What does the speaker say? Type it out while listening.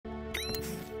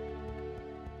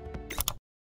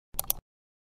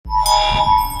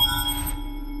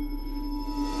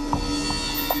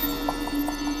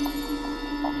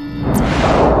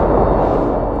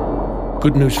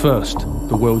Good news first,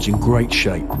 the world's in great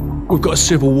shape. We've got a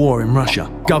civil war in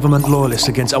Russia, government loyalists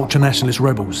against ultranationalist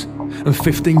rebels, and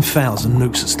 15,000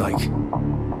 nukes at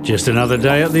stake. Just another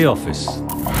day at the office.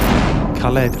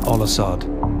 Khaled Al-Asad,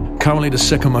 currently the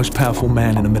second most powerful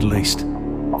man in the Middle East.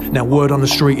 Now word on the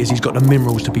street is he's got the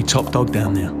minerals to be top dog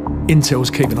down there. Intel's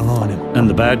keeping an eye on him. And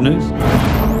the bad news?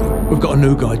 We've got a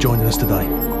new guy joining us today,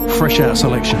 fresh out of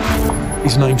selection.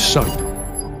 His name's Soap.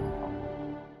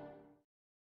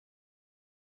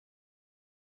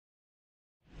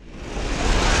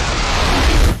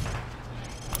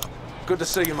 Good to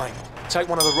see you, mate. Take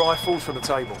one of the rifles from the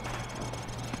table.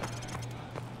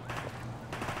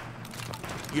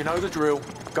 You know the drill.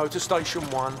 Go to Station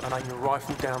 1 and aim your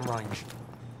rifle downrange.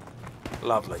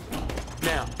 Lovely.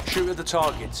 Now, shoot at the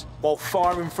targets while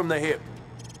firing from the hip.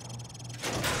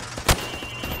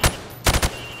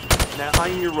 Now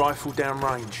aim your rifle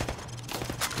downrange.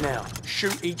 Now,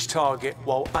 shoot each target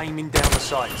while aiming down the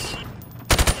sights.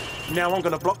 Now I'm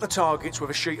going to block the targets with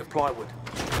a sheet of plywood.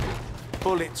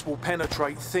 Bullets will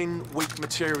penetrate thin, weak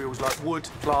materials like wood,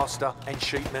 plaster, and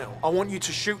sheet metal. I want you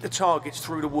to shoot the targets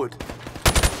through the wood.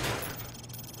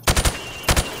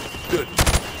 Good.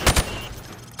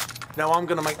 Now I'm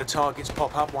going to make the targets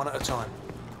pop up one at a time.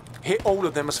 Hit all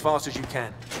of them as fast as you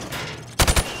can.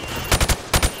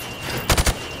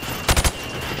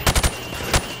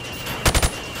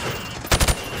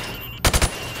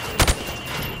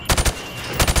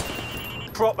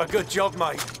 Proper good job,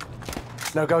 mate.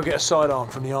 Now go get a sidearm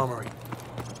from the armory.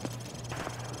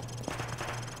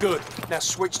 Good. Now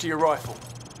switch to your rifle.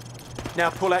 Now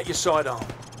pull out your sidearm.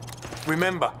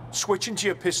 Remember, switching to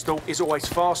your pistol is always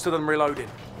faster than reloading.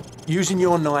 Using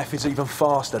your knife is even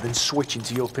faster than switching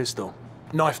to your pistol.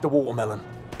 Knife the watermelon.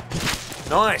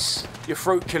 Nice! Your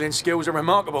fruit killing skills are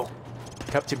remarkable.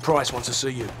 Captain Price wants to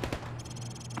see you.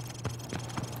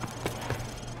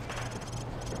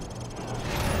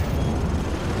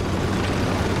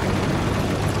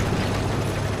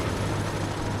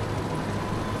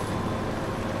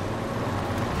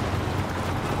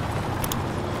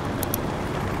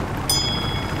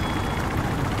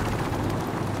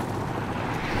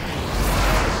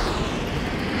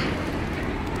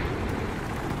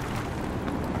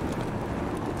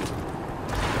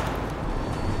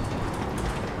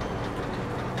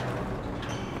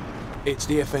 It's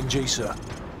the FNG, sir.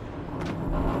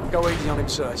 Go easy on him,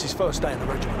 sir. It's his first day in the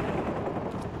regiment.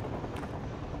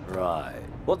 Right.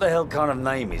 What the hell kind of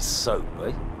name is Soap,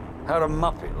 eh? How'd a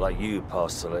muppet like you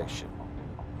pass selection?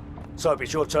 Soap,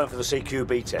 it's your turn for the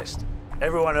CQB test.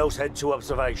 Everyone else head to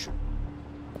observation.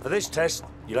 For this test,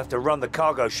 you'll have to run the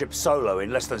cargo ship solo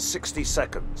in less than 60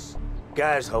 seconds.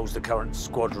 Gaz holds the current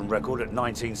squadron record at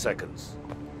 19 seconds.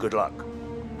 Good luck.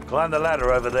 Climb the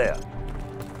ladder over there.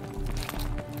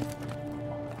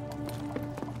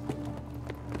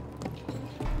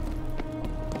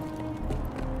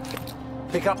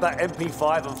 Pick up that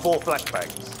MP5 and 4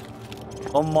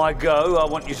 flashbangs. On my go, I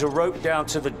want you to rope down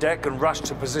to the deck and rush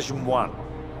to position 1.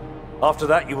 After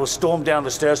that, you will storm down the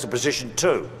stairs to position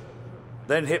 2.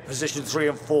 Then hit position 3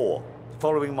 and 4,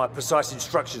 following my precise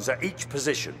instructions at each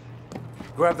position.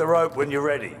 Grab the rope when you're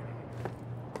ready.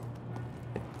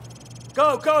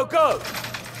 Go, go, go!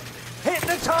 Hit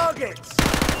the targets!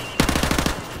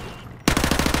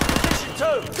 Position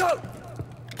 2, go!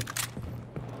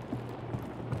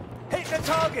 Hit the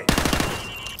target!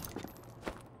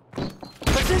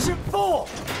 Position 4!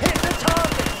 Hit the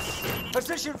target!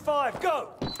 Position 5, go!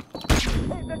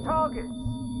 Hit the target!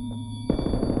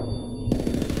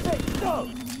 6, go!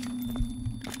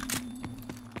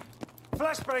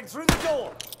 Flashbang through the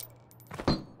door!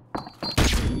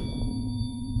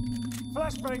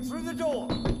 Flashbang through the door!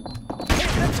 Hit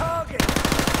the target!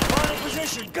 Final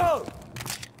position, go!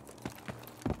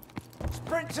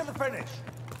 Sprint to the finish!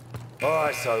 All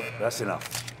right, Soap, that's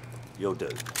enough. You'll do.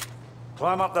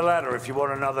 Climb up the ladder if you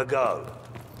want another go.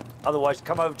 Otherwise,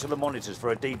 come over to the monitors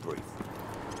for a debrief.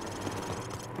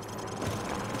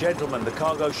 Gentlemen, the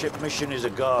cargo ship mission is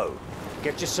a go.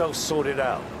 Get yourselves sorted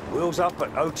out. Wheels up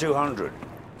at 0200.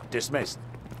 Dismissed.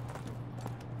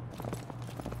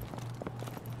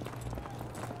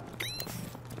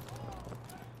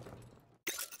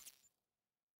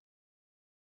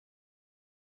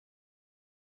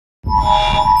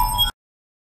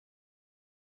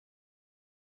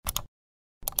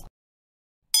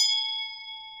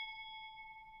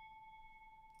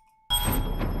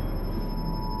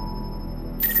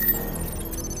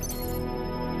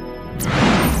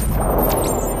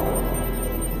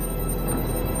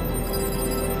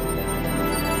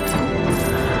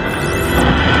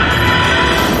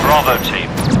 Bravo team,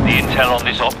 the intel on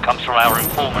this op comes from our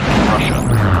informant in Russia.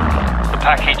 The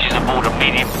package is aboard a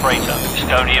medium freighter,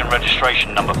 Estonian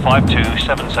registration number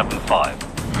 52775.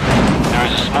 There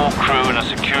is a small crew and a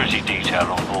security detail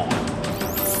on board.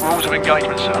 Rules of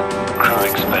engagement, sir. Crew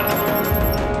expendable.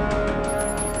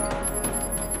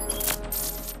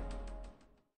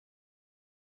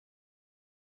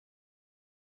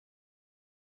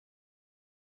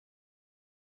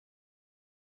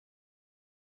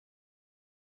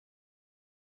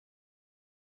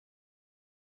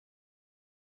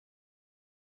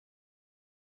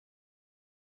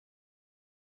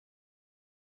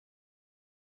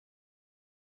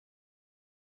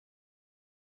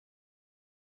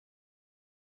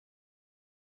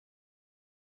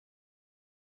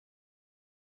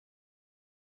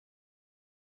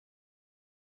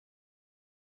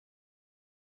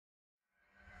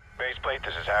 Baseplate,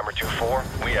 this is Hammer 2-4.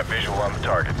 We have visual on the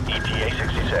target. ETA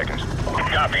 60 seconds.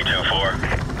 Copy 2-4.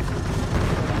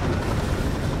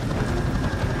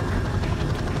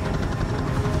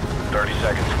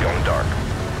 Seconds, going dark.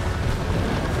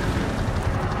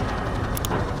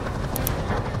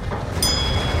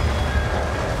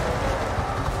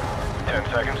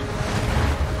 Seconds.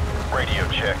 Radio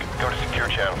check. Go to secure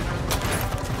channel.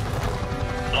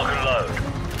 Lock and load.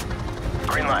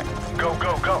 Green light. Go,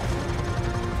 go, go.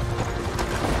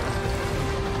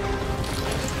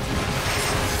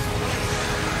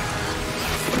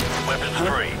 Weapons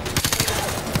free.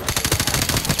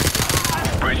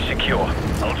 Bridge secure.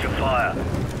 Hold your fire.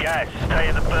 Gas, stay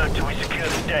in the bird till we secure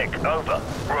the deck. Over.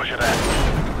 Roger that.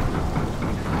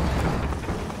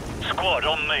 Squad,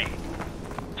 on me.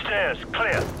 Stairs,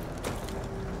 clear.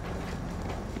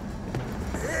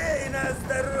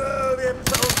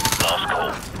 Last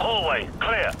call. Hallway,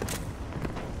 clear.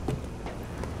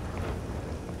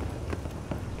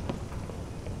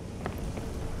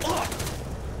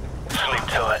 Sleep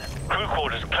tight. Crew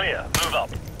quarters clear. Move up.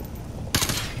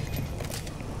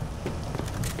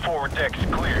 Forward deck's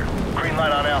clear. Green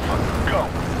light on Alpha. Go.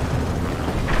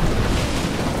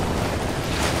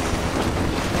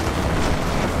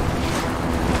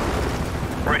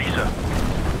 Ready, sir.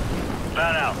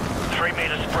 Fan out. 3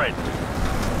 meter spread.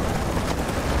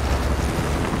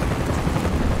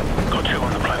 Got 2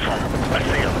 on the platform. I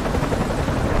see them.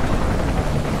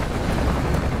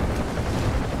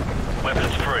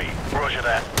 Weapons free. Roger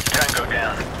that. Tango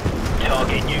down.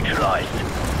 Target neutralized.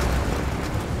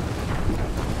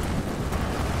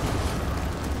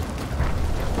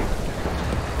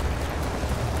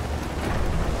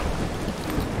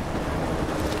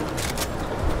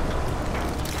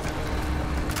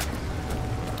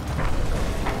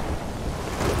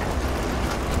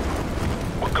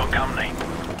 We've got company.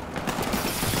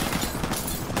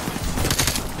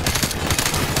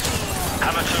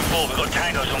 Hammer 2-4, we've got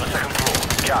tangos on the second floor.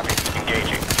 Copy.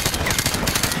 Engaging.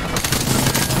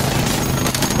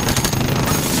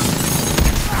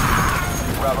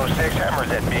 Bravo 6,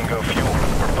 Hammer's at bingo fuel.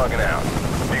 We're bugging out.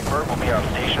 Big Bird will be on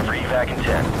station for evac in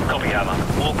 10. Copy, Hammer.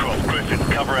 Warcroft, Griffin,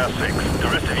 cover our 6. The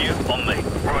rest of you, on me.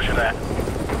 Roger that.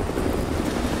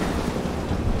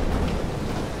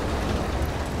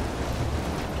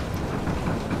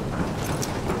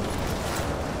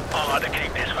 I like to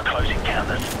keep this for close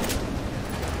encounters.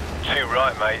 Too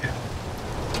right, mate.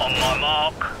 On my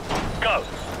mark, go.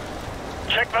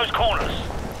 Check those corners.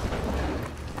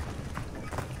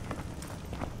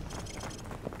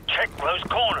 Check those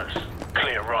corners.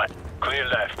 Clear right. Clear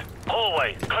left.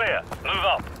 Hallway, clear. Move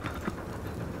up.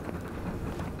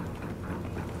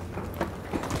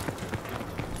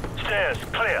 Stairs,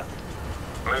 clear.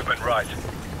 Movement right.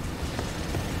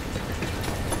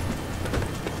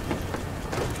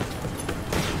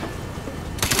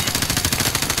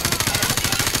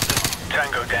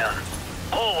 Tango down.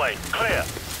 Hallway, clear.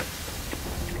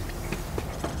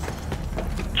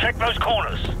 Check those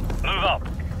corners. Move up.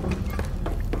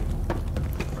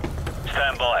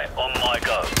 Stand by. On my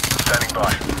go. Standing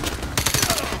by.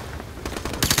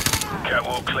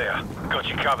 Catwalk clear. Got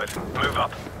you covered. Move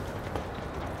up.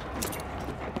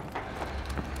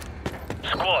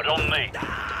 Squad, on me.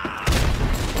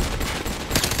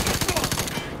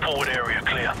 Forward area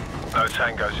clear. No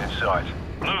tangos in sight.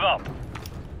 Move up.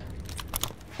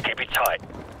 Keep it tight.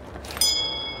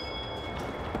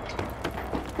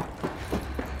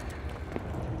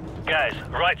 Guys,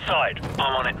 right side.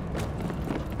 I'm on it.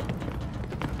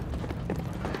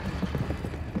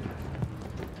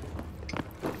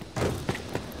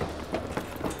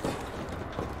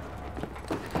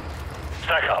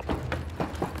 Stack up.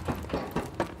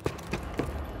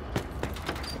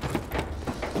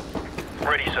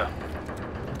 Ready, sir.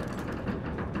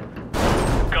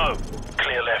 Go.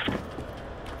 Clear left.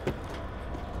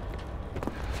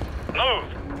 Move.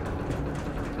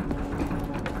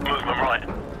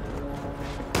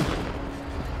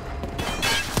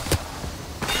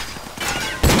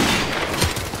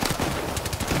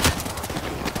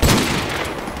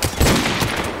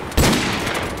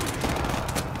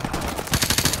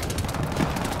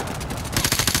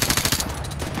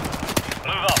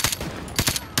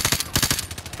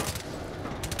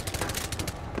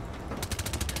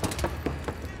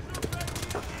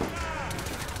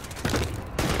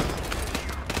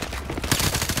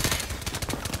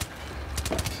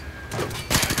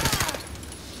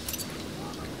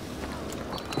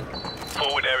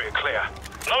 Forward area clear.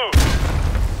 Move!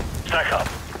 Stack up.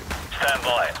 Stand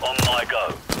by. On my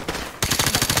go.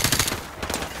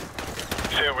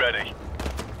 Two ready.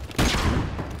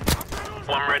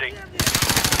 One ready.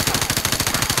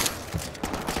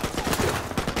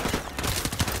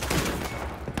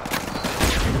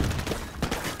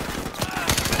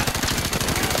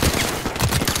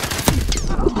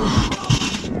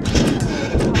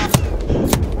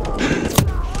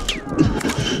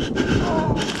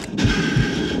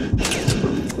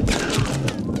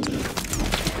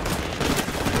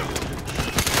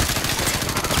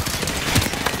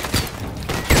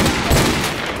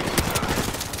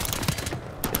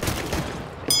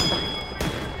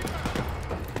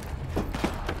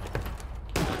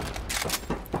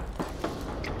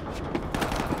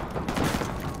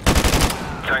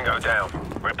 Tango down.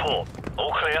 Report.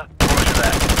 All clear? Roger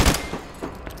that.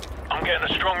 I'm getting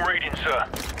a strong reading, sir.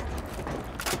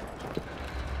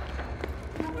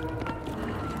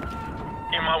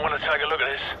 You might want to take a look at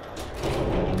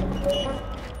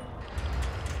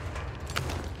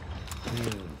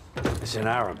this. It's in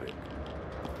Arabic.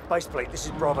 Baseplate, this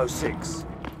is Bravo 6.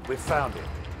 We've found it.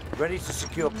 Ready to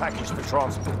secure package for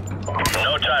transport.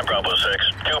 No time, Bravo 6.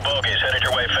 Two bogies headed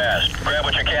your way fast. Grab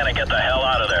what you can and get the hell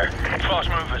out of there. Fast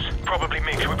movers. Probably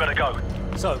mixed. We better go.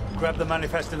 So, grab the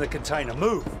manifest in the container.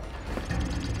 Move!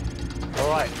 All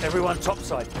right, everyone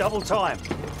topside. Double time.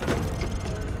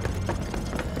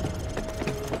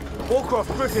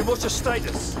 Warcraft, Griffin, what's your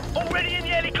status? Already in the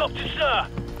helicopter, sir.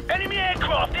 Enemy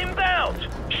aircraft inbound.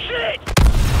 Shit!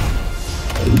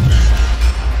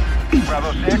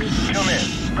 Bravo 6, come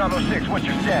in. Bravo 6, what's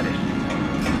your status?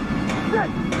 Shit!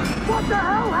 What the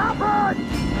hell happened?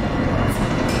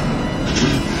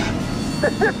 The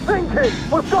ship's sinking!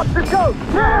 We've got to go,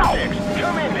 now! 6,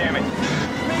 come in, damn it.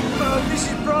 Big Bird, this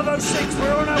is Bravo 6.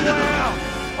 We're on our way out.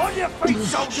 On your feet,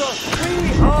 soldier. We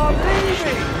are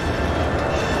leaving.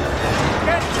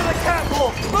 Get to the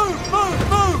catwalk. Move, move,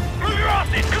 move. Move your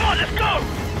asses, come on, let's go!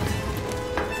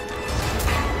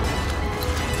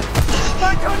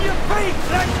 Back on your feet.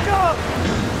 Let's go.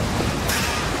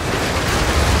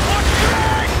 Watch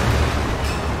track!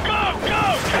 Go, go,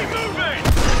 keep moving!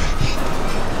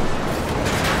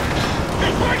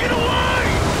 He's breaking away!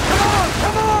 Come on,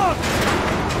 come on.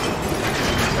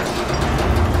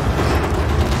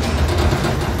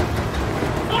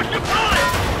 Watch the bullet!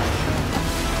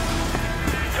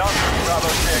 Doctor, Bravo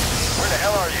 6, where the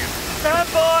hell are you? Stand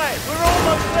by. We're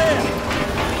almost there.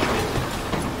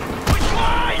 Which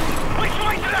way? Which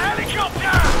way to the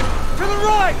helicopter? To the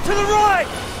right. To the right.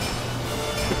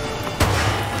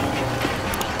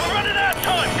 We're running out of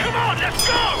time. Come on, let's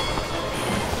go!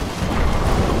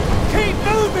 Keep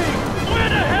moving. Where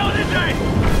the hell is he?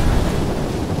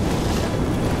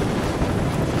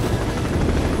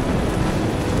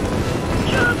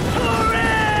 Jump for it!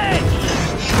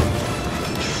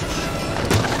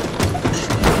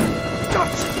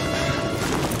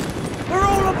 We're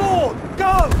all aboard.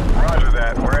 Go. Roger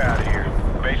that. We're out of here.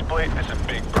 Baseplate, this is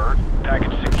Big Bird.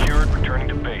 Package secured. Returning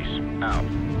to base. Out.